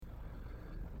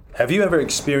Have you ever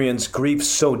experienced grief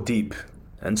so deep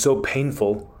and so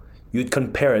painful you'd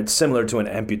compare it similar to an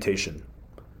amputation?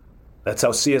 That's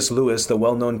how C.S. Lewis, the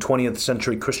well-known 20th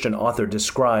century Christian author,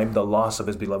 described the loss of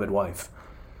his beloved wife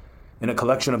in a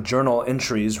collection of journal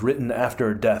entries written after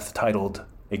her death titled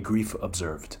A Grief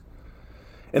Observed.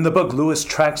 In the book, Lewis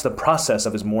tracks the process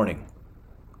of his mourning.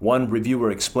 One reviewer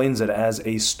explains it as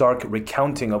a stark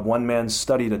recounting of one man's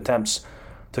studied attempts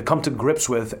to come to grips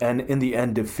with and in the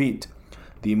end defeat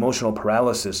the emotional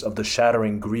paralysis of the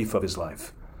shattering grief of his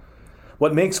life.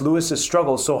 What makes Lewis's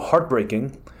struggle so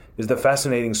heartbreaking is the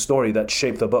fascinating story that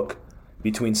shaped the book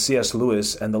between C.S.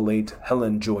 Lewis and the late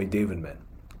Helen Joy Davidman,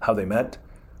 how they met,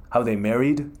 how they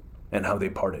married, and how they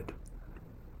parted.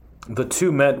 The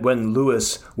two met when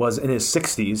Lewis was in his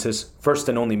 60s, his first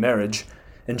and only marriage,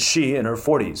 and she in her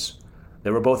 40s. They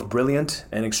were both brilliant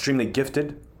and extremely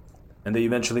gifted, and they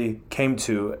eventually came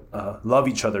to love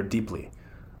each other deeply.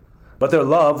 But their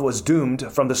love was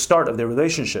doomed from the start of their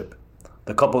relationship.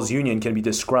 The couple's union can be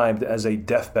described as a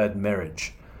deathbed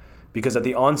marriage, because at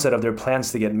the onset of their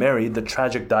plans to get married, the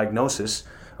tragic diagnosis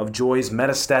of Joy's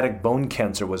metastatic bone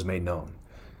cancer was made known,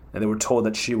 and they were told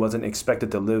that she wasn't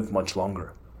expected to live much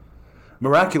longer.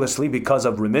 Miraculously, because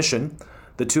of remission,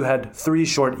 the two had 3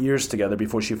 short years together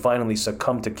before she finally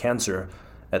succumbed to cancer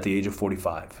at the age of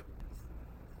 45.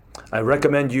 I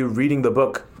recommend you reading the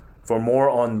book for more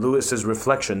on Lewis's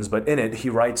reflections, but in it he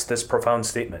writes this profound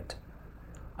statement.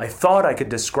 I thought I could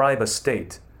describe a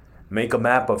state, make a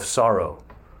map of sorrow.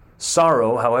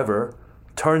 Sorrow, however,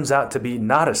 turns out to be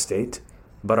not a state,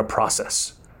 but a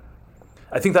process.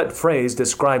 I think that phrase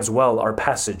describes well our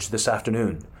passage this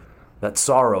afternoon, that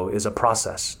sorrow is a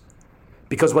process.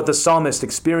 Because what the psalmist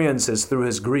experiences through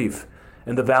his grief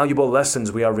and the valuable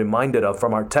lessons we are reminded of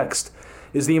from our text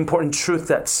is the important truth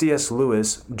that C.S.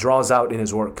 Lewis draws out in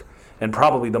his work, and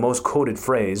probably the most quoted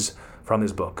phrase from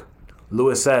his book.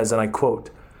 Lewis says, and I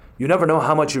quote, "You never know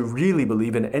how much you really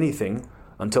believe in anything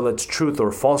until its truth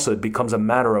or falsehood becomes a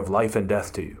matter of life and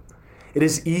death to you. It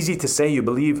is easy to say you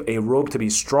believe a rope to be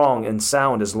strong and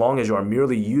sound as long as you are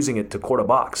merely using it to cord a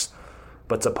box.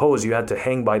 But suppose you had to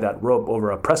hang by that rope over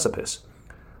a precipice.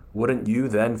 Wouldn't you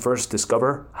then first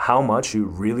discover how much you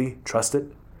really trust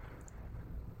it?"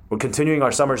 We're continuing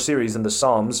our summer series in the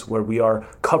Psalms, where we are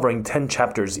covering 10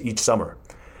 chapters each summer.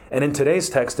 And in today's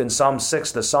text in Psalm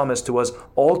 6, the psalmist, who was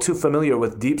all too familiar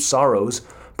with deep sorrows,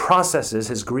 processes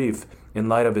his grief in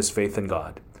light of his faith in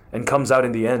God, and comes out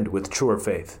in the end with truer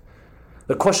faith.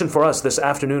 The question for us this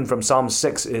afternoon from Psalm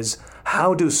 6 is,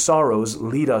 how do sorrows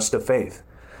lead us to faith?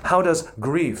 How does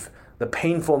grief, the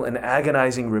painful and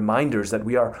agonizing reminders that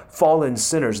we are fallen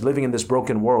sinners living in this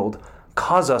broken world,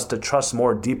 cause us to trust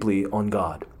more deeply on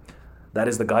God? That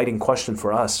is the guiding question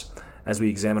for us as we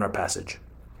examine our passage.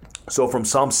 So from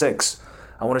Psalm 6,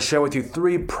 I want to share with you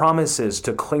 3 promises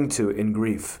to cling to in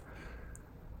grief.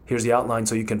 Here's the outline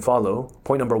so you can follow.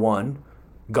 Point number 1,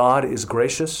 God is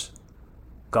gracious.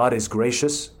 God is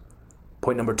gracious.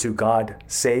 Point number 2, God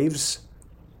saves.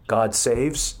 God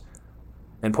saves.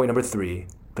 And point number 3,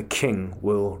 the King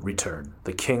will return.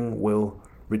 The King will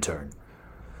return.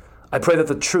 I pray that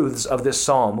the truths of this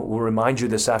psalm will remind you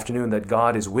this afternoon that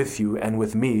God is with you and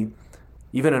with me,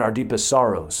 even in our deepest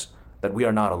sorrows, that we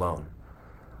are not alone.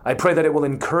 I pray that it will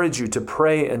encourage you to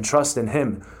pray and trust in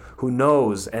Him who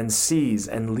knows and sees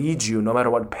and leads you no matter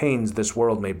what pains this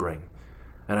world may bring.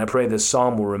 And I pray this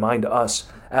psalm will remind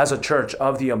us as a church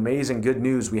of the amazing good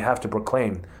news we have to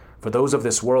proclaim for those of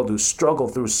this world who struggle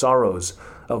through sorrows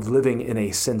of living in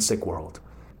a sin-sick world.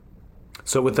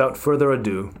 So without further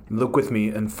ado, look with me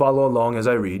and follow along as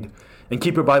I read, and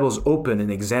keep your Bibles open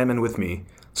and examine with me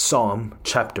Psalm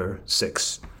chapter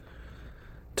 6.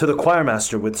 To the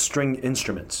choirmaster with string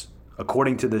instruments,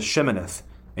 according to the Sheminith,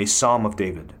 a psalm of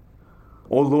David.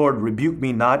 O Lord, rebuke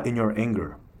me not in your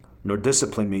anger, nor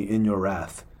discipline me in your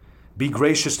wrath. Be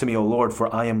gracious to me, O Lord,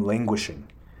 for I am languishing.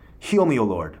 Heal me, O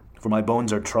Lord, for my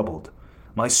bones are troubled.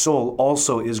 My soul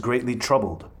also is greatly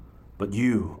troubled. But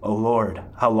you, O Lord,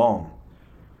 how long?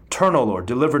 Turn, O Lord,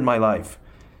 deliver my life.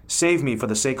 Save me for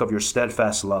the sake of your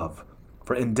steadfast love.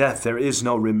 For in death there is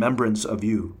no remembrance of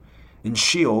you. In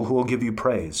Sheol who will give you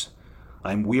praise?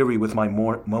 I am weary with my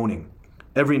moaning.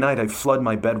 Every night I flood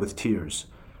my bed with tears.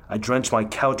 I drench my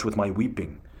couch with my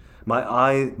weeping. My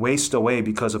eye wastes away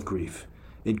because of grief.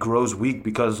 It grows weak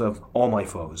because of all my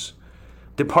foes.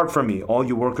 Depart from me, all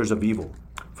you workers of evil,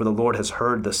 for the Lord has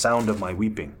heard the sound of my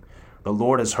weeping. The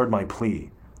Lord has heard my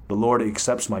plea. The Lord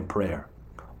accepts my prayer.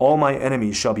 All my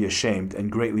enemies shall be ashamed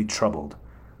and greatly troubled.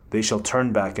 They shall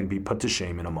turn back and be put to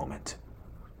shame in a moment.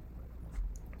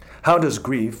 How does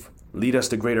grief lead us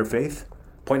to greater faith?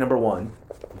 Point number 1,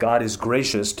 God is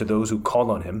gracious to those who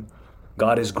call on him.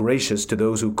 God is gracious to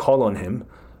those who call on him,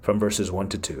 from verses 1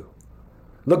 to 2.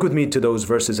 Look with me to those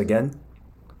verses again.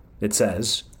 It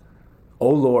says, O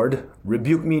Lord,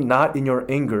 rebuke me not in your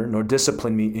anger, nor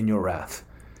discipline me in your wrath.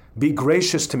 Be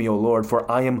gracious to me, O Lord, for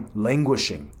I am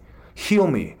languishing. Heal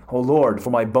me, O Lord, for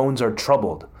my bones are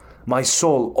troubled. My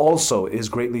soul also is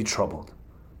greatly troubled.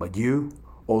 But you,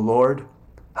 O Lord,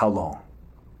 how long?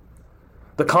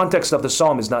 The context of the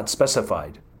psalm is not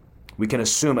specified. We can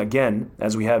assume again,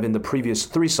 as we have in the previous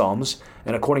 3 psalms,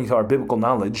 and according to our biblical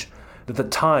knowledge, that the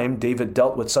time David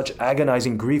dealt with such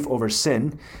agonizing grief over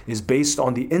sin is based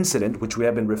on the incident which we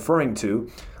have been referring to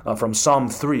from Psalm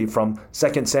 3, from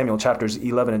 2 Samuel chapters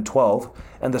 11 and 12,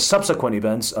 and the subsequent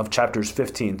events of chapters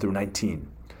 15 through 19.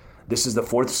 This is the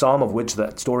 4th psalm of which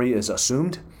that story is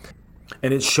assumed,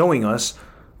 and it's showing us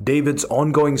David's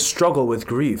ongoing struggle with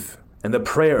grief, and the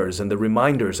prayers and the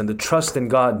reminders and the trust in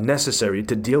God necessary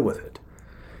to deal with it.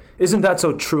 Isn't that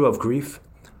so true of grief?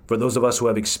 For those of us who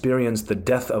have experienced the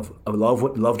death of a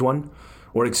loved one,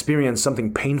 or experienced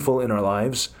something painful in our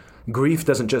lives, grief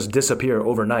doesn't just disappear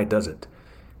overnight, does it?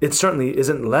 It certainly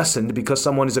isn't lessened because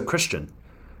someone is a Christian.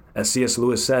 As C.S.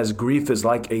 Lewis says, grief is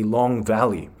like a long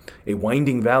valley, a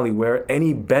winding valley where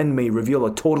any bend may reveal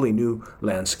a totally new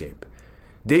landscape.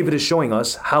 David is showing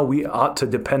us how we ought to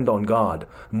depend on God,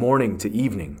 morning to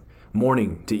evening,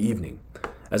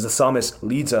 as the psalmist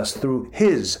leads us through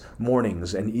his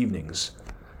mornings and evenings.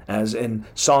 As in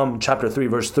Psalm chapter 3,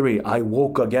 verse 3, I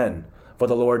woke again, for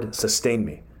the Lord sustained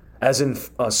me. As in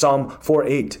Psalm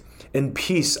 4:8, in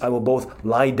peace I will both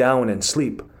lie down and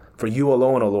sleep, for you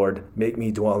alone, O Lord, make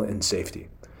me dwell in safety.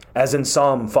 As in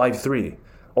Psalm 5:3,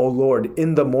 O Lord,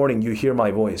 in the morning you hear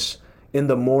my voice. In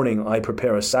the morning I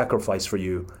prepare a sacrifice for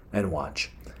you and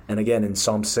watch. And again in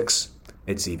Psalm 6,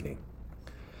 it's evening.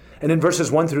 And in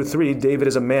verses 1 through 3, David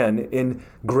is a man in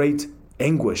great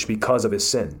anguish because of his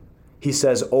sin. He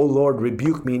says, O Lord,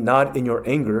 rebuke me not in your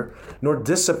anger, nor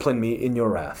discipline me in your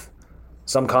wrath.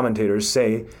 Some commentators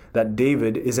say that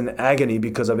David is in agony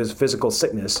because of his physical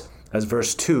sickness, as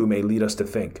verse 2 may lead us to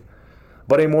think.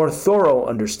 But a more thorough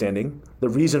understanding, the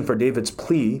reason for David's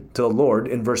plea to the Lord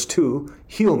in verse 2,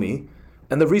 heal me,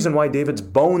 and the reason why David's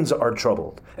bones are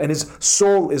troubled, and his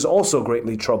soul is also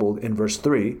greatly troubled in verse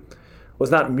 3,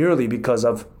 was not merely because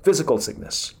of physical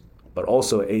sickness, but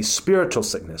also a spiritual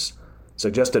sickness,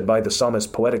 suggested by the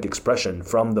psalmist's poetic expression,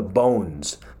 from the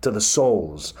bones to the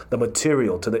souls, the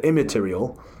material to the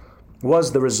immaterial,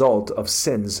 was the result of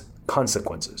sin's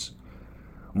consequences.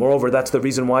 Moreover, that's the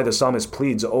reason why the psalmist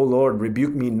pleads, O Lord,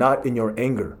 rebuke me not in your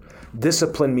anger,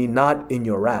 discipline me not in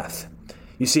your wrath.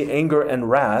 You see, anger and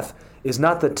wrath is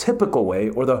not the typical way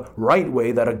or the right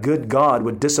way that a good God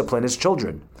would discipline his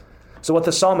children. So what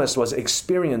the psalmist was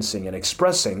experiencing and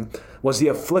expressing was the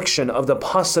affliction of the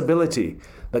possibility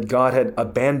that God had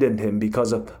abandoned him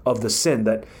because of the sin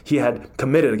that he had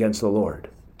committed against the Lord.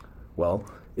 Well,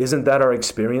 isn't that our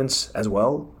experience as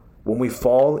well? When we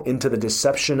fall into the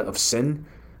deception of sin,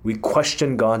 we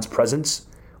question God's presence,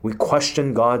 we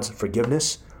question God's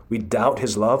forgiveness, we doubt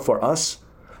his love for us.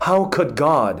 How could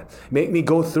God make me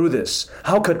go through this?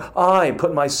 How could I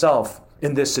put myself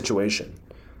in this situation?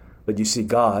 But you see,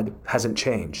 God hasn't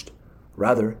changed.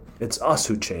 Rather, it's us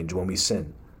who change when we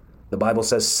sin. The Bible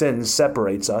says sin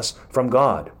separates us from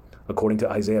God, according to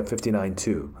Isaiah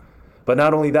 59:2. But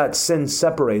not only that, sin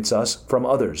separates us from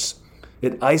others.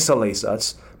 It isolates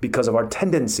us because of our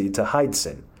tendency to hide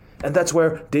sin. And that's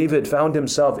where David found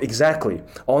himself exactly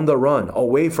on the run,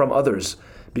 away from others,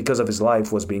 because of his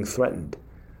life was being threatened.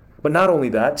 But not only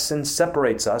that, sin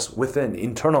separates us within,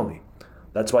 internally.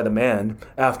 That's why the man,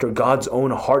 after God's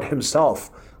own heart himself,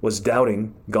 was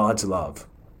doubting God's love.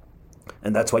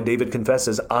 And that's why David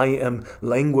confesses, I am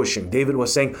languishing. David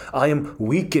was saying, I am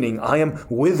weakening, I am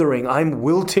withering, I am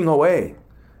wilting away.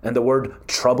 And the word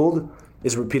troubled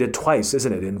is repeated twice,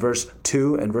 isn't it? In verse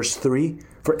 2 and verse 3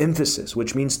 for emphasis,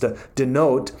 which means to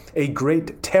denote a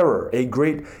great terror, a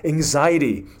great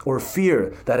anxiety or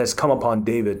fear that has come upon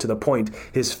David to the point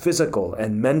his physical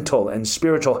and mental and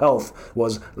spiritual health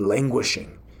was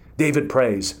languishing. David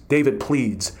prays, David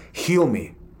pleads, heal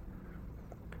me.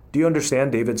 Do you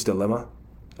understand David's dilemma?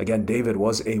 Again, David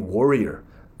was a warrior.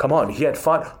 Come on, he had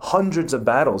fought hundreds of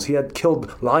battles. He had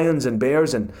killed lions and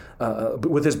bears and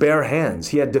with his bare hands.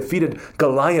 He had defeated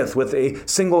Goliath with a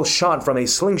single shot from a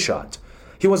slingshot.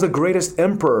 He was the greatest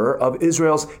emperor of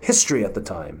Israel's history at the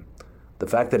time. The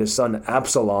fact that his son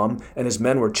Absalom and his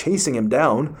men were chasing him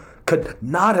down could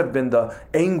not have been the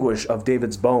anguish of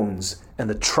David's bones and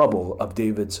the trouble of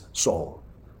David's soul.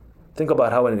 Think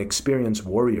about how an experienced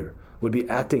warrior would be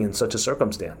acting in such a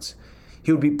circumstance.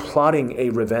 He would be plotting a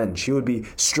revenge. He would be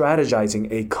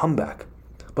strategizing a comeback.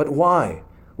 But why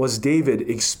was David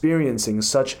experiencing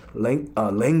such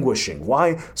languishing?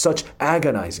 Why such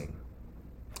agonizing?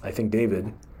 I think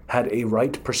David had a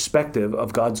right perspective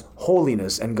of God's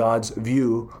holiness and God's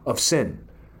view of sin.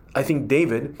 I think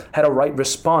David had a right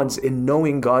response in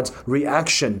knowing God's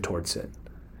reaction towards sin.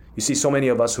 You see, so many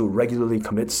of us who regularly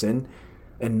commit sin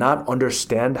and not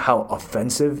understand how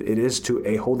offensive it is to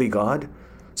a holy God,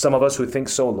 some of us who think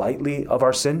so lightly of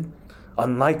our sin,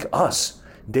 unlike us,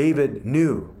 David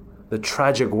knew the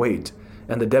tragic weight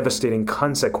and the devastating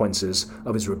consequences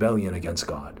of his rebellion against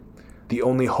God. The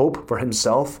only hope for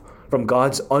himself from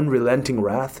God's unrelenting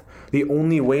wrath, the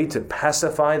only way to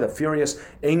pacify the furious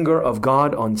anger of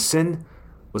God on sin,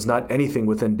 was not anything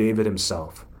within David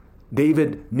himself.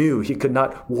 David knew he could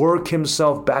not work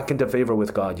himself back into favor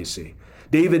with God, you see.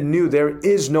 David knew there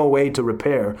is no way to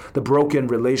repair the broken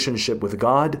relationship with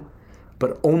God,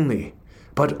 but only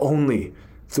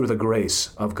through the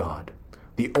grace of God.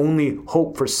 The only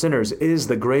hope for sinners is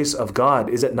the grace of God,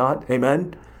 is it not?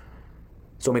 Amen?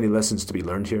 So many lessons to be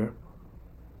learned here.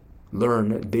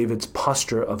 Learn David's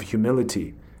posture of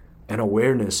humility and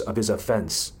awareness of his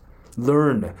offense.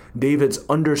 Learn David's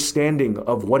understanding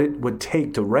of what it would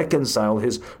take to reconcile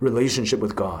his relationship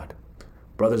with God.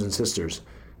 Brothers and sisters,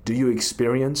 do you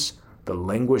experience the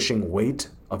languishing weight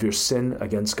of your sin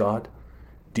against God?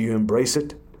 Do you embrace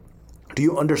it? Do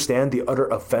you understand the utter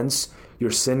offense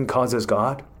your sin causes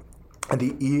God and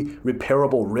the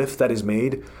irreparable rift that is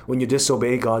made when you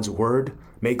disobey God's word,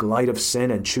 make light of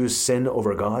sin, and choose sin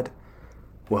over God?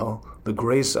 Well, the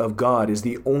grace of God is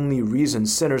the only reason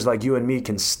sinners like you and me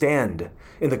can stand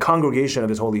in the congregation of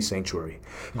his holy sanctuary.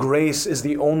 Grace is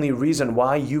the only reason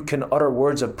why you can utter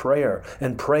words of prayer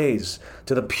and praise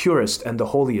to the purest and the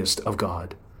holiest of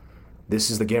God.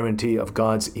 This is the guarantee of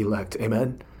God's elect.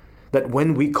 Amen? That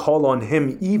when we call on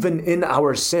him, even in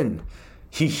our sin,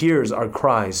 he hears our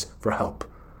cries for help.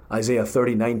 Isaiah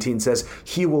 30:19 says,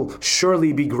 he will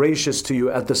surely be gracious to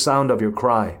you at the sound of your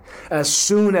cry. As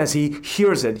soon as he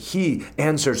hears it, he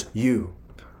answers you.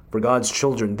 For God's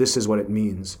children, this is what it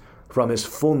means. From his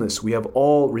fullness, we have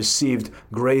all received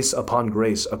grace upon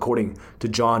grace, according to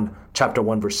John chapter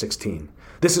 1, verse 16.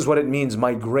 This is what it means.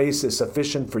 My grace is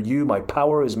sufficient for you. My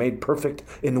power is made perfect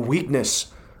in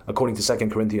weakness, according to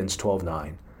 2 Corinthians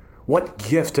 12:9. What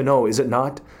gift to know, is it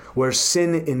not? Where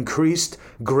sin increased,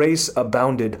 grace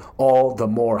abounded all the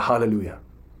more. Hallelujah.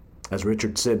 As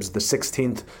Richard Sibbes, the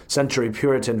 16th century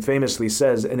Puritan, famously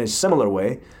says in a similar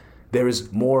way, there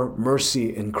is more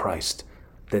mercy in Christ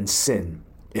than sin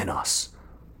in us.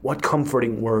 What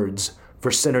comforting words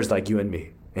for sinners like you and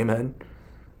me. Amen.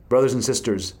 Brothers and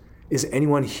sisters, is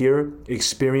anyone here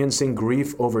experiencing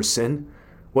grief over sin?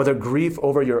 Whether grief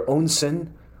over your own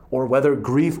sin or whether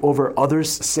grief over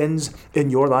others' sins in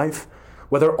your life?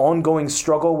 Whether ongoing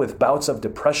struggle with bouts of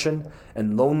depression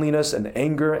and loneliness and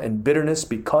anger and bitterness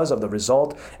because of the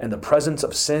result and the presence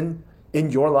of sin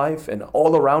in your life and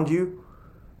all around you?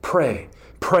 Pray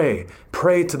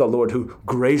to the Lord who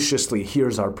graciously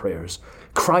hears our prayers.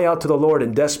 Cry out to the Lord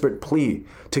in desperate plea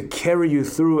to carry you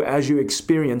through as you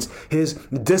experience his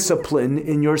discipline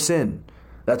in your sin.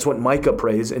 That's what Micah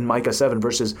prays in Micah 7,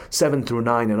 verses 7 through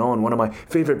 9 and on, one of my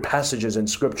favorite passages in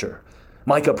Scripture.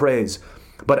 Micah prays,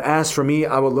 but as for me,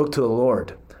 I will look to the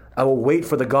Lord. I will wait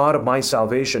for the God of my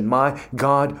salvation. My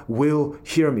God will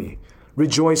hear me.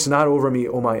 Rejoice not over me,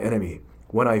 O my enemy.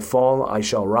 When I fall, I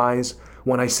shall rise.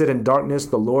 When I sit in darkness,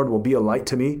 the Lord will be a light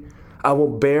to me. I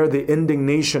will bear the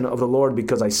indignation of the Lord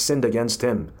because I sinned against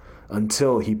him,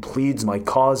 until he pleads my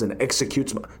cause and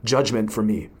executes judgment for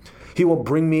me. He will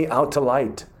bring me out to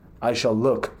light. I shall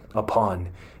look upon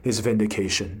his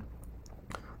vindication.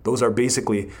 Those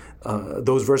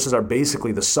verses are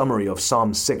basically the summary of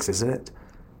Psalm 6, isn't it?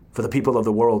 For the people of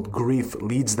the world, grief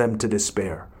leads them to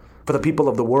despair. For the people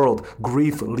of the world,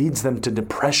 grief leads them to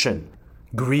depression.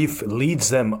 Grief leads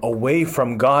them away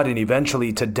from God and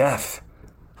eventually to death.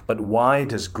 But why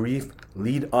does grief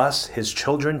lead us, his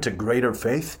children, to greater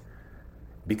faith?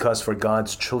 Because for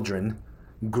God's children,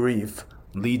 grief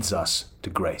leads us to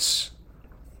grace.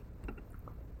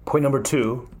 Point number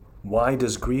 2, why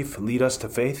does grief lead us to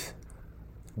faith?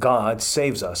 God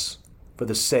saves us for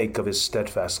the sake of his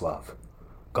steadfast love.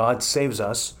 God saves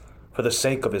us for the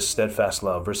sake of his steadfast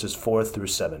love, verses 4 through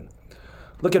 7.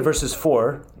 Look at verses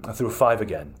 4 through 5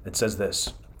 again. It says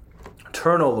this,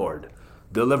 Turn, O Lord,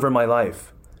 deliver my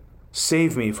life.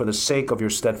 Save me for the sake of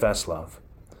your steadfast love.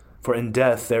 For in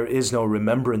death there is no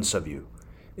remembrance of you.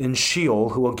 In Sheol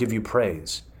who will give you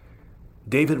praise?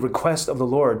 David requests of the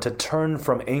Lord to turn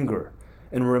from anger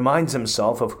and reminds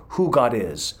himself of who God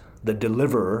is, the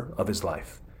deliverer of his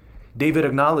life. David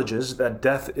acknowledges that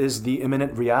death is the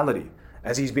imminent reality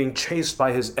as he's being chased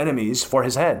by his enemies for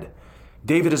his head.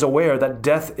 David is aware that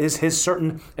death is his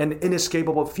certain and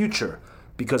inescapable future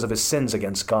because of his sins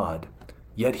against God.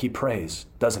 Yet he prays,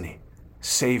 doesn't he?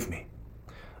 Save me.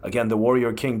 Again, the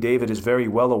warrior King David is very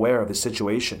well aware of his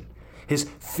situation. His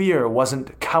fear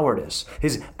wasn't cowardice.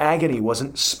 His agony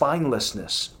wasn't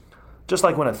spinelessness. Just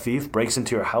like when a thief breaks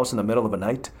into your house in the middle of the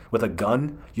night with a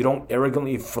gun, you don't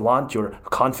arrogantly flaunt your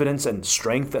confidence and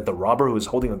strength at the robber who is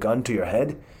holding a gun to your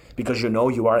head because you know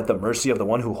you are at the mercy of the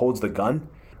one who holds the gun.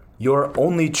 Your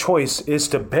only choice is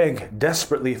to beg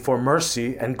desperately for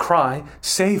mercy and cry,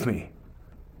 "Save me."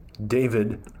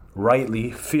 David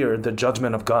rightly feared the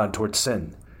judgment of God towards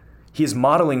sin. He is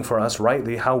modeling for us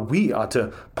rightly how we ought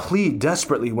to plead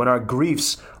desperately when our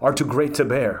griefs are too great to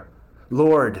bear.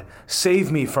 Lord,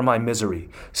 save me from my misery.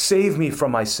 Save me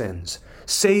from my sins.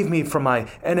 Save me from my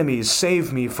enemies.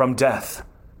 Save me from death.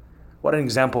 What an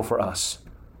example for us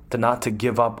to not to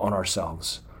give up on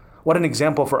ourselves. What an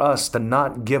example for us to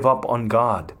not give up on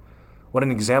God. What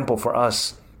an example for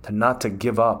us to not to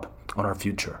give up on our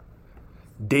future.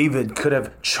 David could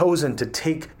have chosen to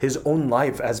take his own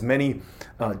life as many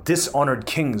dishonored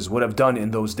kings would have done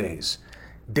in those days.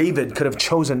 David could have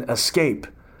chosen escape,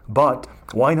 but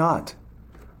why not?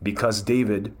 Because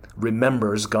David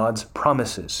remembers God's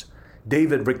promises.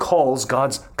 David recalls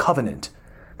God's covenant.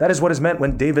 That is what is meant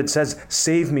when David says,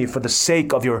 "Save me for the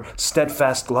sake of your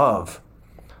steadfast love."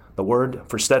 The word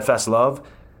for steadfast love,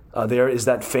 there is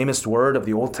that famous word of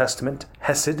the Old Testament,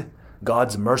 hesed,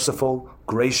 God's merciful,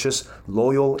 gracious,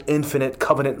 loyal, infinite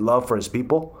covenant love for his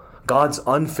people. God's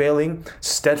unfailing,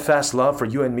 steadfast love for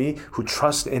you and me who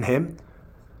trust in him.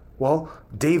 Well,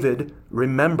 David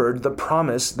remembered the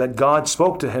promise that God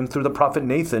spoke to him through the prophet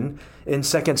Nathan in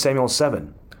 2 Samuel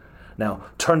 7. Now,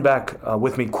 turn back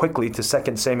with me quickly to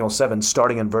 2 Samuel 7,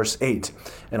 starting in verse 8,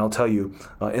 and I'll tell you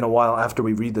in a while after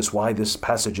we read this why this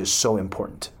passage is so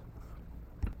important.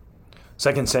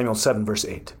 2 Samuel 7, verse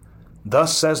 8.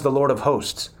 "Thus says the Lord of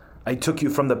hosts, I took you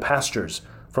from the pastures,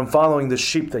 from following the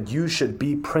sheep, that you should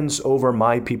be prince over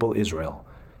my people Israel.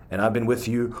 And I've been with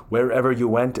you wherever you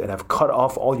went, and have cut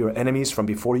off all your enemies from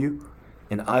before you.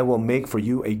 And I will make for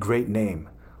you a great name,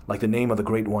 like the name of the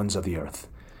great ones of the earth.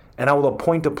 And I will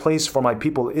appoint a place for my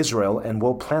people Israel, and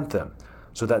will plant them,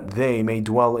 so that they may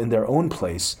dwell in their own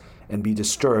place, and be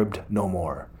disturbed no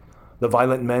more. The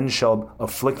violent men shall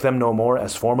afflict them no more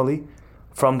as formerly,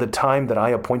 from the time that I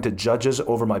appointed judges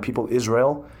over my people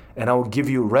Israel, and I will give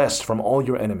you rest from all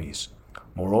your enemies.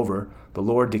 Moreover, the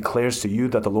Lord declares to you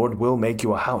that the Lord will make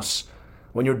you a house.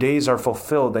 When your days are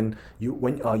fulfilled, and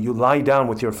when you lie down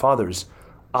with your fathers,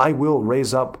 I will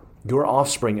raise up your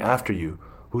offspring after you,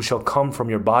 who shall come from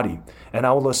your body, and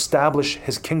I will establish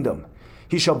his kingdom.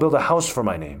 He shall build a house for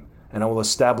my name, and I will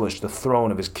establish the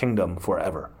throne of his kingdom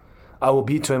forever. I will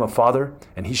be to him a father,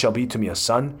 and he shall be to me a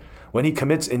son. When he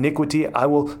commits iniquity, I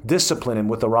will discipline him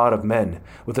with the rod of men,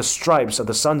 with the stripes of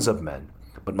the sons of men.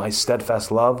 But my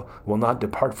steadfast love will not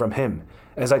depart from him,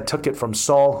 as I took it from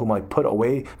Saul, whom I put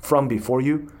away from before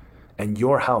you. And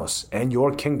your house and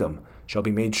your kingdom shall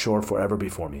be made sure forever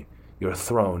before me. Your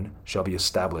throne shall be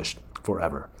established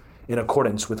forever." In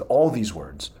accordance with all these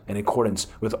words, in accordance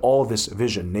with all this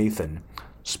vision, Nathan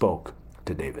spoke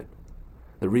to David.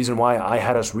 The reason why I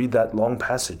had us read that long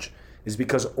passage is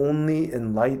because only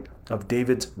in light of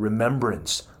David's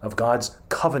remembrance of God's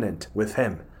covenant with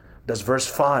him does verse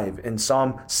 5 in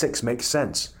Psalm 6 make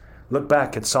sense. Look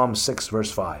back at Psalm 6,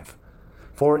 verse 5.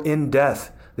 "For in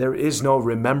death there is no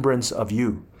remembrance of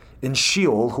you. In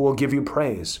Sheol who will give you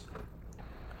praise?"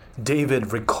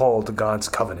 David recalled God's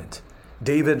covenant.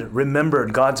 David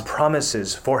remembered God's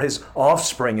promises for his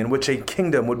offspring, in which a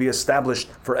kingdom would be established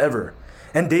forever.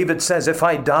 And David says, if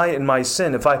I die in my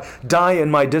sin, if I die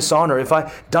in my dishonor, if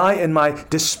I die in my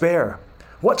despair,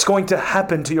 what's going to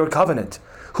happen to your covenant?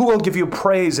 Who will give you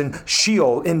praise in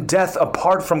Sheol, in death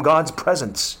apart from God's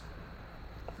presence?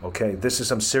 Okay, this is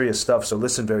some serious stuff, so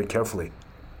listen very carefully.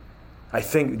 I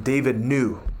think David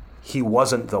knew he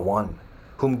wasn't the one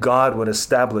whom God would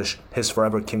establish his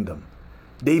forever kingdom.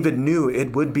 David knew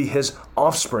it would be his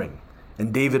offspring.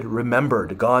 And David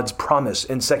remembered God's promise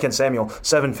in 2 Samuel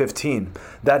 7:15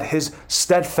 that his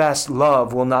steadfast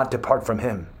love will not depart from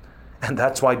him. And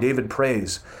that's why David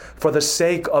prays, "For the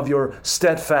sake of your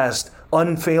steadfast,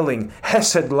 unfailing,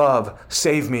 hesed love,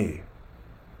 save me."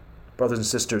 Brothers and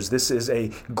sisters, this is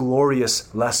a glorious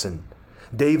lesson.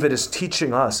 David is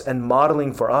teaching us and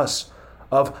modeling for us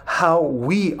of how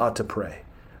we ought to pray.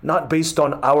 Not based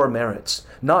on our merits,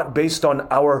 not based on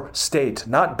our state,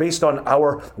 not based on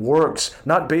our works,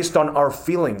 not based on our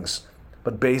feelings,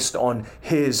 but based on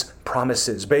his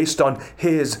promises, based on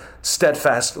his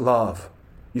steadfast love.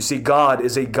 You see, God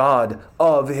is a God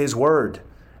of his word.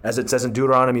 As it says in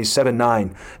Deuteronomy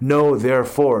 7:9, know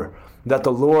therefore that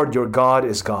the Lord your God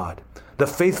is God, the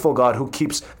faithful God who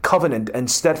keeps covenant and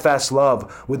steadfast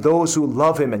love with those who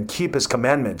love him and keep his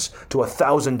commandments to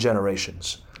 1,000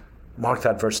 generations. Mark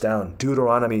that verse down,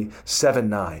 Deuteronomy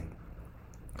 7:9.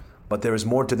 But there is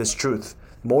more to this truth,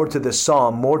 more to this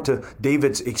psalm, more to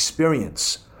David's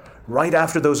experience. Right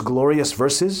after those glorious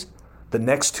verses, the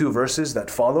next two verses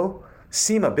that follow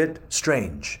seem a bit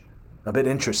strange, a bit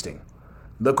interesting.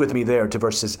 Look with me there to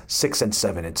verses 6 and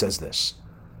 7. It says this,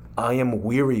 I am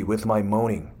weary with my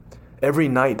moaning. Every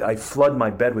night I flood my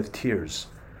bed with tears.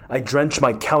 I drench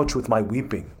my couch with my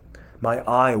weeping. My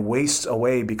eye wastes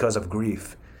away because of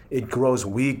grief. It grows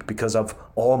weak because of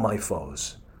all my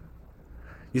foes.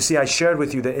 You see, I shared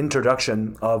with you the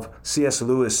introduction of C.S.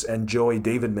 Lewis and Joey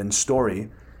Davidman's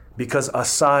story because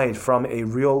aside from a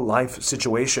real life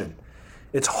situation,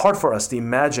 it's hard for us to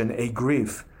imagine a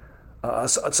grief,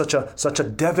 such a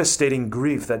devastating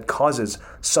grief that causes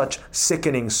such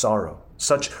sickening sorrow,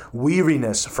 such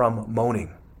weariness from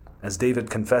moaning. As David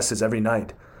confesses every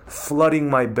night, flooding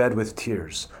my bed with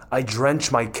tears. I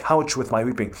drench my couch with my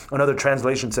weeping. Another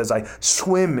translation says, I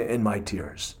swim in my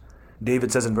tears.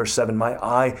 David says in verse 7, my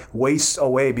eye wastes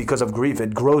away because of grief.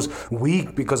 It grows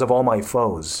weak because of all my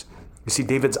foes. You see,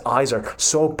 David's eyes are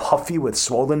so puffy with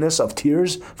swollenness of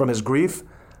tears from his grief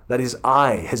that his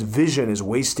eye, his vision is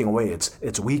wasting away.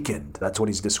 It's weakened. That's what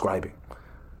he's describing.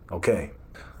 Okay,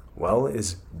 well,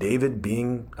 is David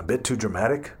being a bit too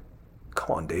dramatic?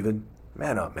 Come on, David.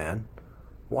 Man up, man.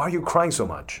 Why are you crying so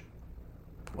much?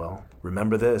 Well,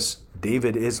 remember this.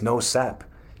 David is no sap.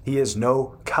 He is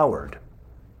no coward.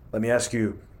 Let me ask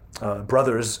you,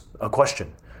 brothers, a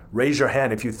question. Raise your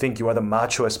hand if you think you are the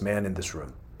machoest man in this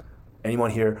room.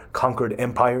 Anyone here conquered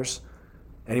empires?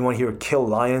 Anyone here kill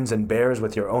lions and bears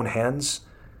with your own hands?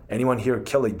 Anyone here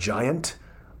kill a giant?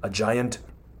 A giant?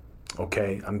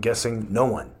 Okay, I'm guessing no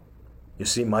one. You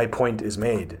see, my point is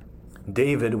made.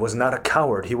 David was not a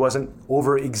coward. He wasn't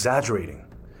over-exaggerating.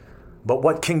 But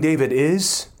what King David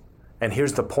is, and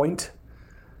here's the point,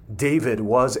 David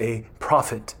was a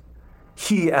prophet.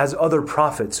 He, as other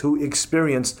prophets who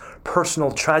experienced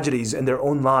personal tragedies in their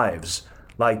own lives,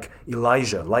 like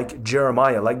Elijah, like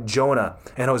Jeremiah, like Jonah,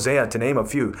 and Hosea, to name a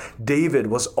few, David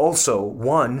was also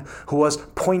one who was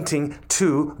pointing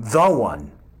to the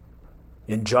one.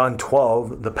 In John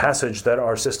 12, the passage that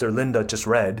our sister Linda just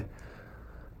read,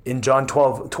 in John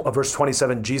 12, verse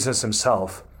 27, Jesus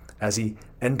himself, as he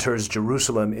enters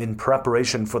Jerusalem in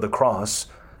preparation for the cross,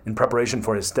 in preparation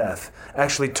for his death.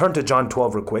 Actually, turn to John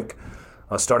 12 real quick,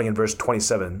 starting in verse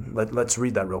 27. Let's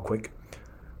read that real quick.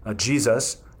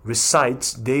 Jesus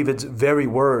recites David's very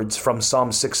words from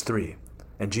Psalm 6:3.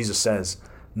 And Jesus says,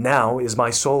 now is my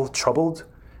soul troubled,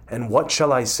 and what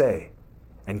shall I say?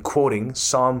 And quoting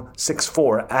Psalm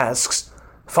 6:4 asks,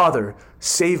 Father,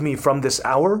 save me from this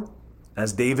hour,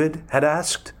 as David had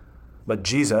asked. But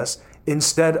Jesus,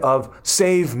 instead of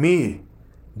save me,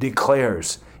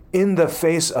 declares, in the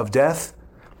face of death,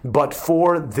 but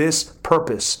for this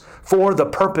purpose, for the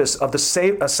purpose of the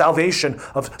salvation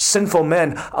of sinful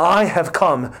men, I have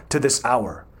come to this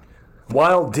hour.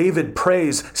 While David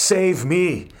prays, save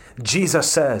me, Jesus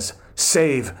says,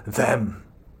 save them.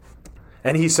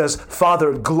 And he says,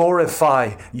 Father,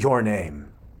 glorify your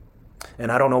name.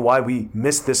 And I don't know why we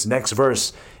missed this next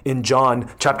verse in John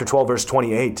chapter 12, verse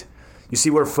 28. You see,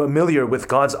 we're familiar with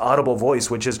God's audible voice,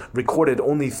 which is recorded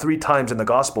only 3 times in the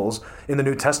Gospels in the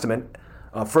New Testament.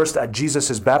 First at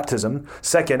Jesus' baptism,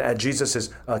 second at Jesus'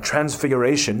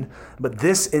 transfiguration, but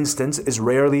this instance is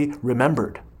rarely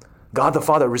remembered. God the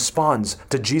Father responds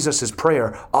to Jesus'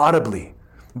 prayer audibly.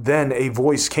 Then a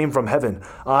voice came from heaven,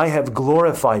 I have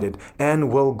glorified it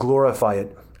and will glorify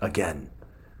it again.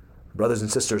 Brothers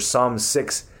and sisters, Psalm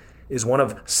 6 is one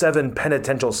of 7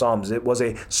 penitential psalms. It was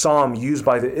a psalm used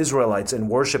by the Israelites in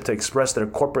worship to express their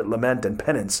corporate lament and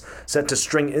penance, set to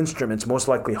string instruments, most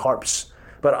likely harps.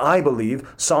 But I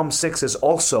believe Psalm 6 is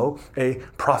also a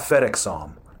prophetic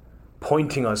psalm,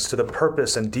 pointing us to the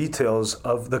purpose and details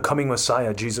of the coming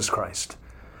Messiah, Jesus Christ.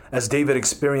 As David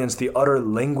experienced the utter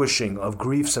languishing of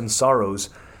griefs and sorrows,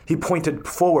 he pointed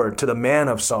forward to the man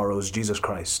of sorrows, Jesus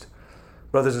Christ.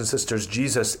 Brothers and sisters,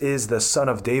 Jesus is the Son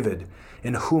of David,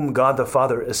 in whom God the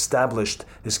Father established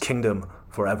his kingdom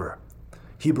forever.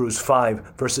 Hebrews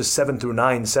 5, verses 7 through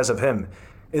 9 says of him,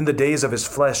 in the days of his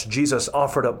flesh, Jesus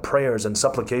offered up prayers and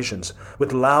supplications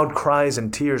with loud cries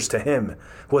and tears to him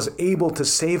who was able to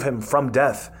save him from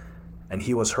death, and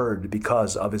he was heard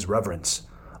because of his reverence.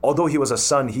 Although he was a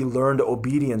son, he learned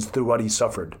obedience through what he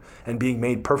suffered. And being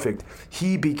made perfect,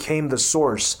 he became the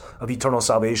source of eternal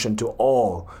salvation to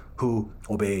all who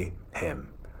obey him.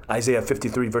 Isaiah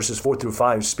 53 verses 4 through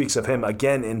 5 speaks of him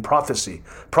again in prophecy.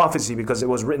 Prophecy because it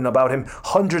was written about him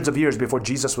hundreds of years before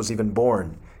Jesus was even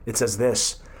born. It says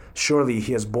this, "Surely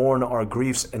he has borne our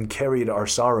griefs and carried our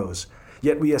sorrows.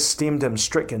 Yet we esteemed him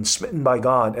stricken, smitten by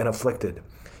God, and afflicted.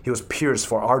 He was pierced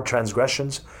for our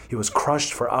transgressions. He was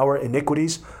crushed for our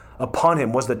iniquities. Upon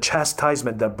him was the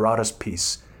chastisement that brought us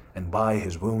peace. And by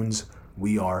his wounds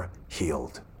we are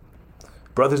healed."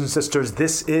 Brothers and sisters,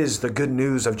 this is the good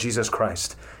news of Jesus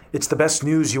Christ. It's the best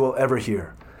news you will ever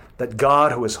hear. That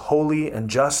God, who is holy and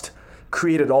just,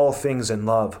 created all things in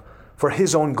love, for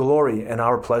his own glory and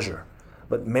our pleasure.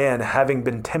 But man, having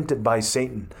been tempted by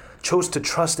Satan, chose to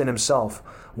trust in himself,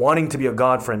 wanting to be a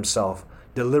God for himself,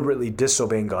 deliberately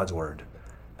disobeying God's word.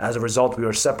 As a result, we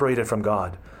are separated from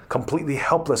God, completely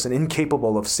helpless and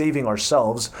incapable of saving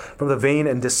ourselves from the vain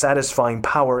and dissatisfying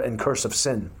power and curse of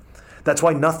sin. That's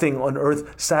why nothing on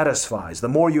earth satisfies. The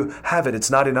more you have it, it's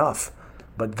not enough.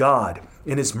 But God,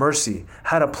 in his mercy,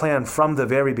 had a plan from the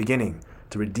very beginning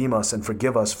to redeem us and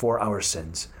forgive us for our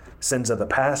sins. Sins of the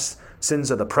past,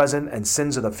 sins of the present, and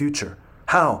sins of the future.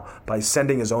 How? By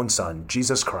sending his own Son,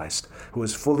 Jesus Christ, who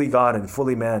is fully God and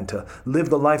fully man, to live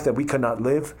the life that we could not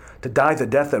live, to die the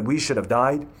death that we should have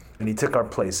died, and he took our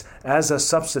place as a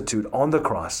substitute on the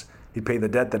cross. He paid the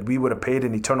debt that we would have paid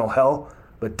in eternal hell,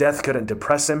 but death couldn't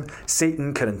depress him,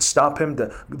 Satan couldn't stop him,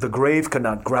 the grave could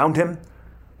not ground him.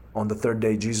 On the third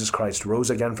day, Jesus Christ rose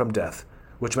again from death,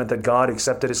 which meant that God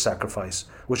accepted his sacrifice,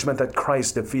 which meant that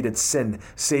Christ defeated sin,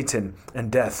 Satan,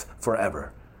 and death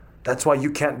forever. That's why you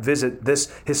can't visit this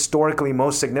historically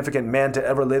most significant man to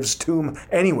ever live's tomb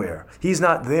anywhere. He's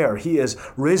not there. He is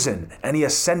risen, and he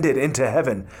ascended into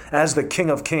heaven as the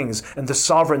King of Kings and the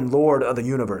sovereign Lord of the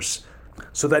universe,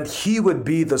 so that he would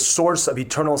be the source of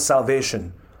eternal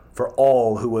salvation for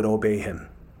all who would obey him.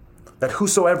 That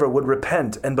whosoever would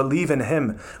repent and believe in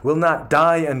him will not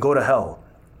die and go to hell,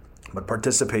 but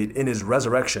participate in his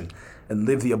resurrection and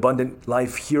live the abundant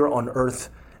life here on earth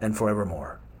and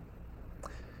forevermore.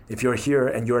 If you're here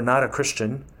and you're not a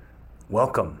Christian,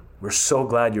 welcome. We're so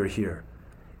glad you're here.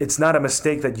 It's not a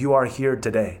mistake that you are here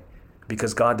today,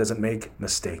 because God doesn't make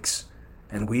mistakes.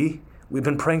 And we've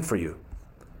been praying for you.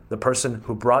 The person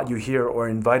who brought you here or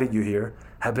invited you here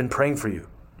have been praying for you.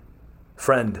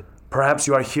 Friend, perhaps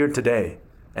you are here today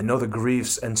and know the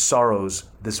griefs and sorrows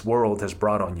this world has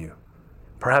brought on you.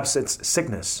 Perhaps it's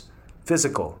sickness,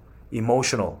 physical,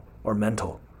 emotional, or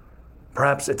mental.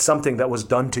 Perhaps it's something that was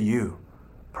done to you.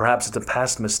 Perhaps it's a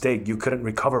past mistake you couldn't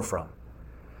recover from.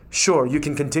 Sure, you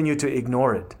can continue to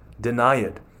ignore it, deny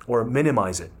it, or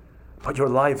minimize it, but your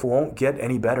life won't get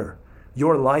any better.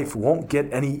 Your life won't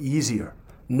get any easier.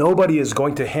 Nobody is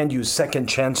going to hand you second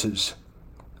chances.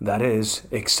 That is,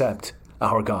 except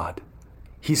our God.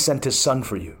 He sent his Son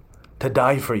for you, to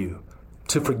die for you,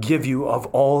 to forgive you of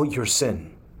all your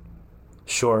sin.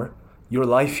 Sure, your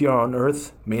life here on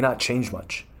earth may not change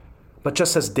much, but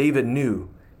just as David knew,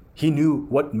 he knew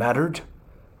what mattered.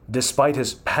 Despite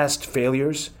his past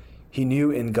failures, he knew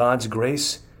in God's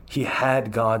grace, he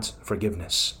had God's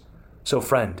forgiveness. So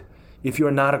friend, if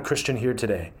you're not a Christian here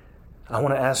today, I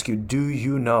want to ask you, do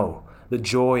you know the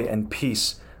joy and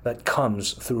peace that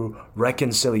comes through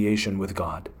reconciliation with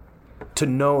God? To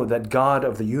know that God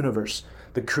of the universe,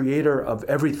 the creator of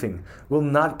everything, will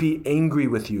not be angry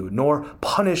with you, nor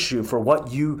punish you for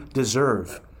what you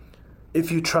deserve.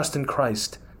 If you trust in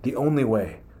Christ, the only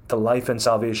way to life and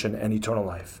salvation and eternal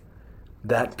life,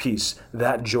 that peace,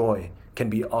 that joy can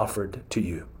be offered to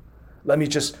you. Let me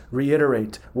just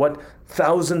reiterate what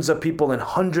thousands of people and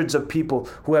hundreds of people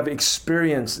who have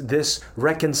experienced this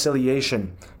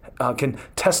reconciliation can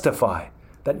testify,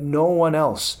 that no one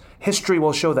else, history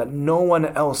will show that no one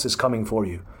else is coming for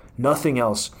you. Nothing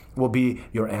else will be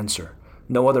your answer.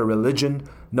 No other religion,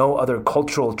 no other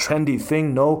cultural trendy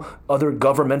thing, no other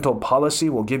governmental policy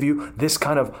will give you this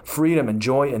kind of freedom and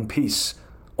joy and peace.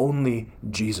 Only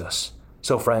Jesus.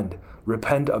 So friend,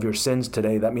 repent of your sins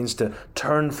today. That means to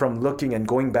turn from looking and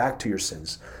going back to your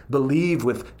sins. Believe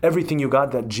with everything you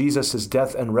got that Jesus'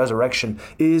 death and resurrection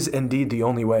is indeed the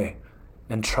only way.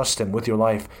 And trust him with your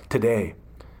life today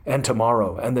and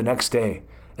tomorrow and the next day,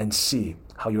 and see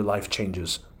how your life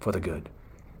changes for the good.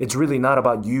 It's really not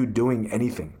about you doing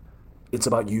anything. It's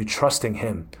about you trusting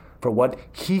him for what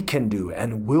he can do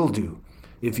and will do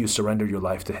if you surrender your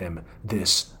life to him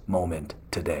this moment,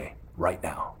 today, right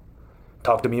now.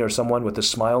 Talk to me or someone with a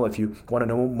smile if you want to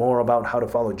know more about how to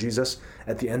follow Jesus.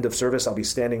 At the end of service, I'll be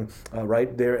standing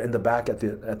right there in the back at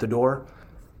the door.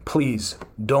 Please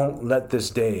don't let this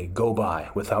day go by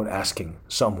without asking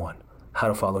someone how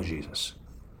to follow Jesus.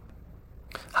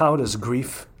 How does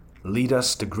grief lead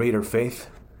us to greater faith?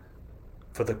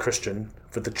 For the Christian,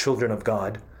 for the children of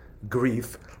God,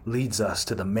 grief leads us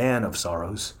to the man of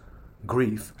sorrows.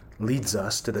 Grief leads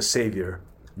us to the Savior,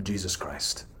 Jesus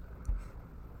Christ.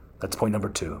 That's point number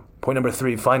 2. Point number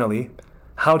 3, finally,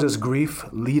 how does grief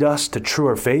lead us to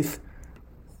truer faith?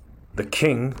 The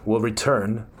king will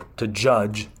return to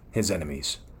judge his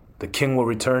enemies. The king will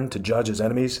return to judge his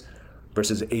enemies,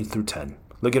 verses 8 through 10.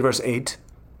 Look at verse 8.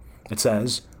 It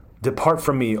says, "Depart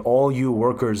from me, all you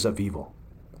workers of evil."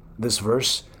 This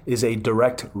verse is a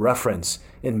direct reference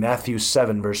in Matthew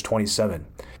 7, verse 27.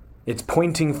 It's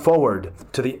pointing forward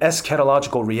to the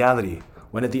eschatological reality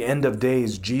when at the end of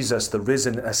days, Jesus, the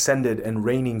risen, ascended, and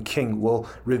reigning king, will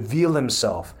reveal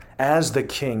himself as the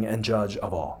king and judge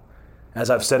of all. As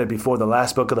I've said it before, the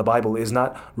last book of the Bible is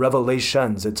not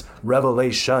Revelations, it's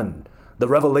revelation. The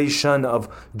revelation of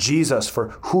Jesus for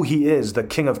who he is, the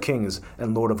King of Kings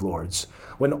and Lord of Lords.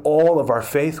 When all of our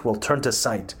faith will turn to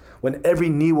sight, when every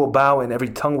knee will bow and every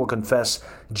tongue will confess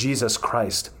Jesus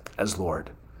Christ as Lord.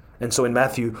 And so in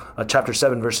Matthew chapter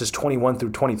 7, verses 21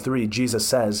 through 23, Jesus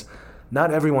says,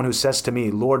 "Not everyone who says to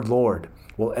me, 'Lord, Lord,'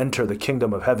 will enter the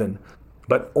kingdom of heaven,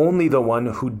 but only the one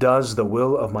who does the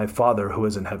will of my Father who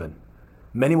is in heaven.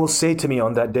 Many will say to me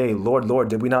on that day, 'Lord, Lord,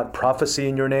 did we not prophesy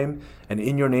in your name, and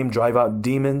in your name drive out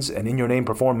demons, and in your name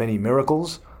perform many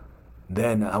miracles?'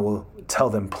 Then I will tell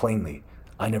them plainly,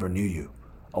 'I never knew you.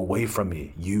 Away from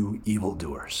me, you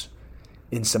evildoers.'"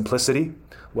 In simplicity,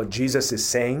 what Jesus is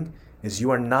saying is you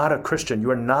are not a Christian,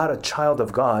 you are not a child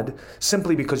of God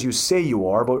simply because you say you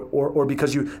are, or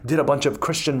because you did a bunch of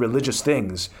Christian religious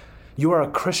things. You are a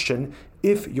Christian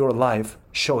if your life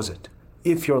shows it,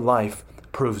 if your life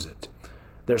proves it.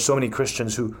 There are so many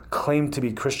Christians who claim to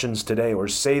be Christians today or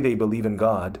say they believe in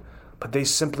God, but they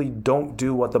simply don't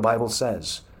do what the Bible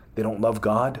says. They don't love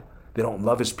God, they don't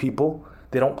love his people,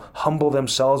 they don't humble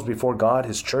themselves before God,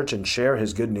 his church, and share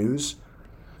his good news.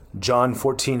 John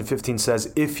 14:15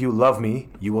 says, "If you love me,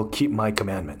 you will keep my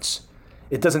commandments."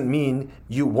 It doesn't mean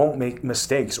you won't make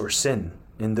mistakes or sin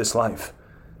in this life,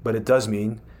 but it does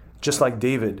mean, just like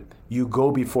David, you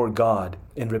go before God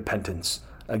in repentance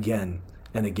again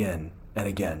and again and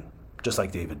again, just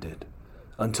like David did,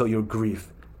 until your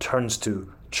grief turns to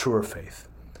truer faith.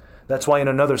 That's why in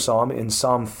another psalm, in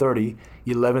Psalm 30,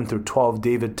 11 through 12,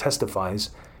 David testifies,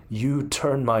 "You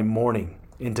turn my mourning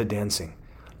into dancing.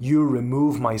 You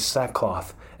remove my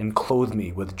sackcloth and clothe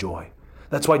me with joy."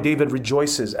 That's why David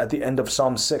rejoices at the end of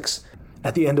Psalm 6,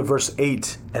 at the end of verse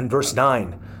 8 and verse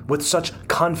 9, with such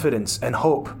confidence and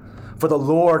hope. "For the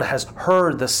Lord has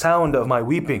heard the sound of my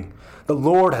weeping. The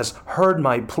Lord has heard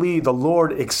my plea. The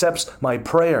Lord accepts my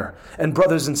prayer." And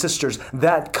brothers and sisters,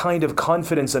 that kind of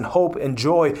confidence and hope and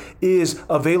joy is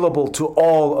available to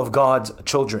all of God's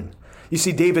children. You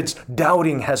see, David's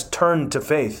doubting has turned to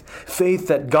faith, faith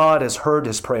that God has heard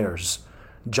his prayers.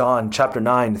 John chapter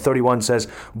 9, 31 says,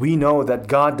 "We know that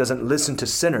God doesn't listen to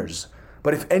sinners,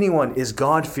 but if anyone is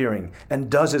God-fearing and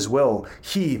does his will,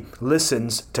 he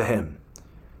listens to him."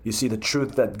 You see, the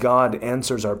truth that God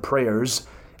answers our prayers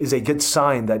is a good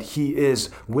sign that he is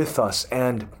with us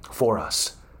and for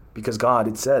us. Because God,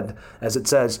 it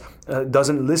says,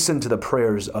 doesn't listen to the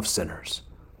prayers of sinners.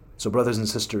 So brothers and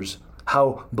sisters,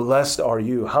 how blessed are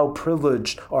you? How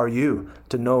privileged are you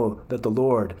to know that the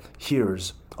Lord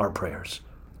hears our prayers?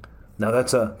 Now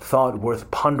that's a thought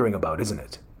worth pondering about, isn't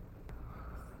it?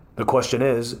 The question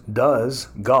is, does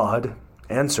God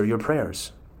answer your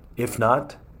prayers? If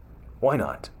not, why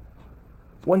not?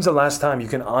 When's the last time you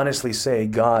can honestly say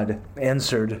God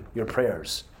answered your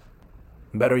prayers?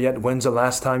 Better yet, when's the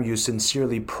last time you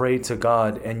sincerely prayed to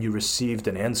God and you received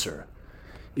an answer?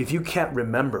 If you can't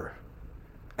remember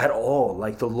at all,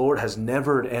 like the Lord has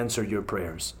never answered your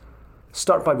prayers,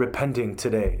 start by repenting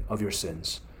today of your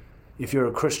sins. If you're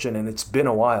a Christian and it's been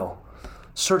a while,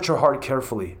 search your heart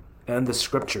carefully and the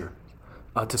scripture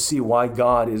to see why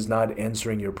God is not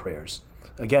answering your prayers.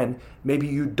 Again, maybe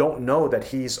you don't know that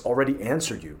he's already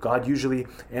answered you. God usually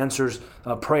answers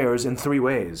prayers in 3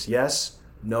 ways: yes,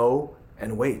 no,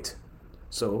 and wait.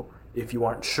 So if you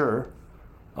aren't sure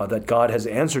that God has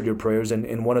answered your prayers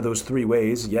in one of those 3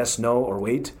 ways, yes, no, or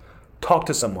wait, talk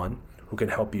to someone who can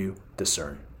help you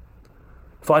discern.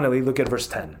 Finally, look at verse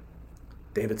 10.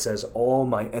 David says, "All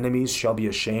my enemies shall be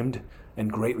ashamed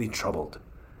and greatly troubled.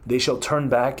 They shall turn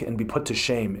back and be put to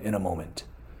shame in a moment."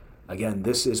 Again,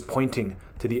 this is pointing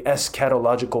to the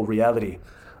eschatological reality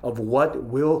of what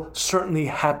will certainly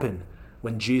happen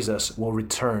when Jesus will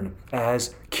return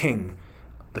as King,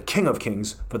 the King of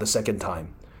Kings, for the second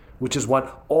time. which is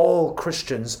what all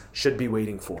Christians should be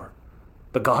waiting for.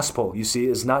 The gospel, you see,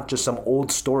 is not just some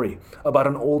old story about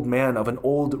an old man of an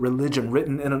old religion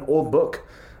written in an old book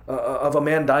of a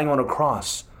man dying on a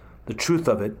cross. The truth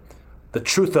of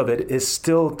it is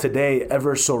still today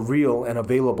ever so real and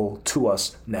available to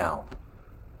us now.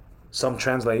 Some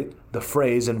translate the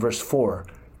phrase in verse 4,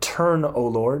 "Turn, O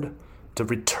Lord," to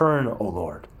return, O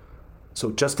Lord.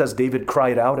 So just as David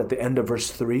cried out at the end of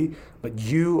verse 3, "But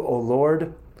you, O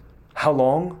Lord, how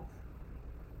long?"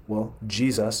 Well,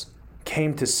 Jesus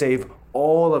came to save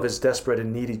all of his desperate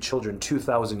and needy children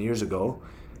 2,000 years ago.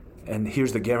 And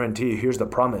here's the guarantee, here's the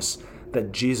promise,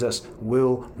 that Jesus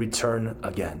will return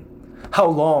again. How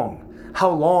long? How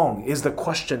long is the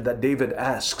question that David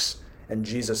asks? And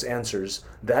Jesus answers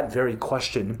that very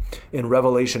question in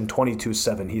Revelation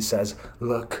 22:7. He says,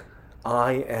 "Look,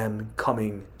 I am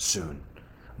coming soon.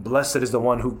 Blessed is the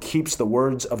one who keeps the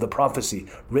words of the prophecy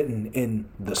written in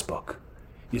this book."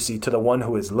 You see, to the one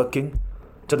who is looking,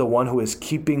 to the one who is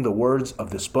keeping the words of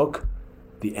this book,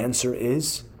 the answer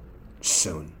is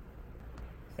soon.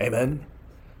 Amen.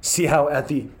 See how at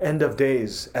the end of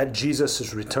days, at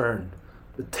Jesus' return,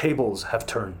 the tables have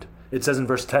turned. It says in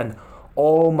verse 10,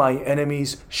 "All my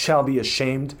enemies shall be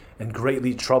ashamed and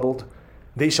greatly troubled.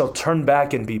 They shall turn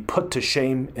back and be put to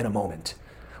shame in a moment."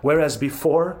 Whereas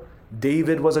before,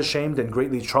 David was ashamed and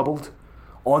greatly troubled,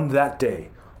 on that day,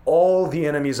 all the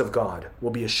enemies of God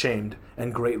will be ashamed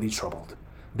and greatly troubled.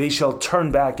 They shall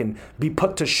turn back and be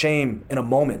put to shame in a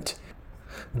moment.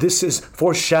 This is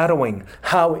foreshadowing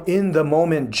how in the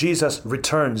moment Jesus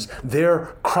returns, their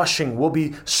crushing will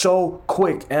be so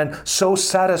quick and so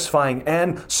satisfying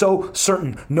and so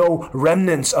certain. No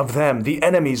remnants of them, the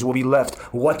enemies, will be left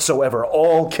whatsoever.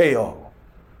 All KO.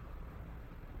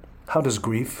 How does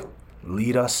grief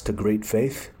lead us to great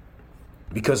faith?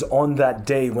 Because on that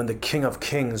day when the King of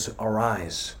Kings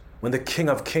arrives, when the King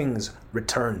of Kings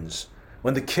returns,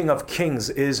 when the King of Kings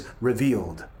is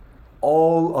revealed,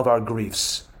 all of our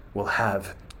griefs will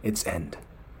have its end.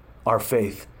 Our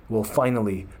faith will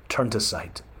finally turn to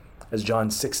sight. As John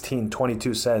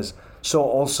 16:22 says, "So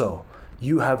also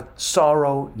you have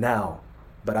sorrow now,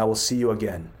 but I will see you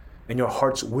again, and your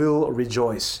hearts will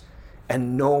rejoice,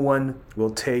 and no one will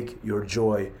take your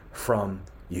joy from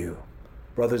you."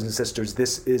 Brothers and sisters,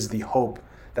 this is the hope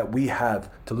that we have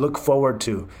to look forward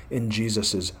to in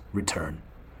Jesus' return.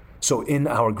 So in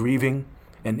our grieving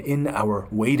and in our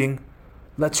waiting,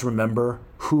 let's remember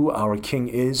who our King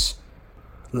is.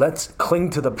 Let's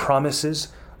cling to the promises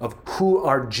of who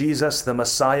our Jesus, the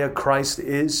Messiah Christ,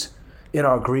 is in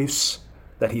our griefs,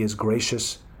 that he is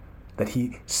gracious, that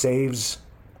he saves,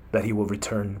 that he will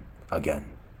return again.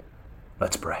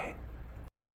 Let's pray.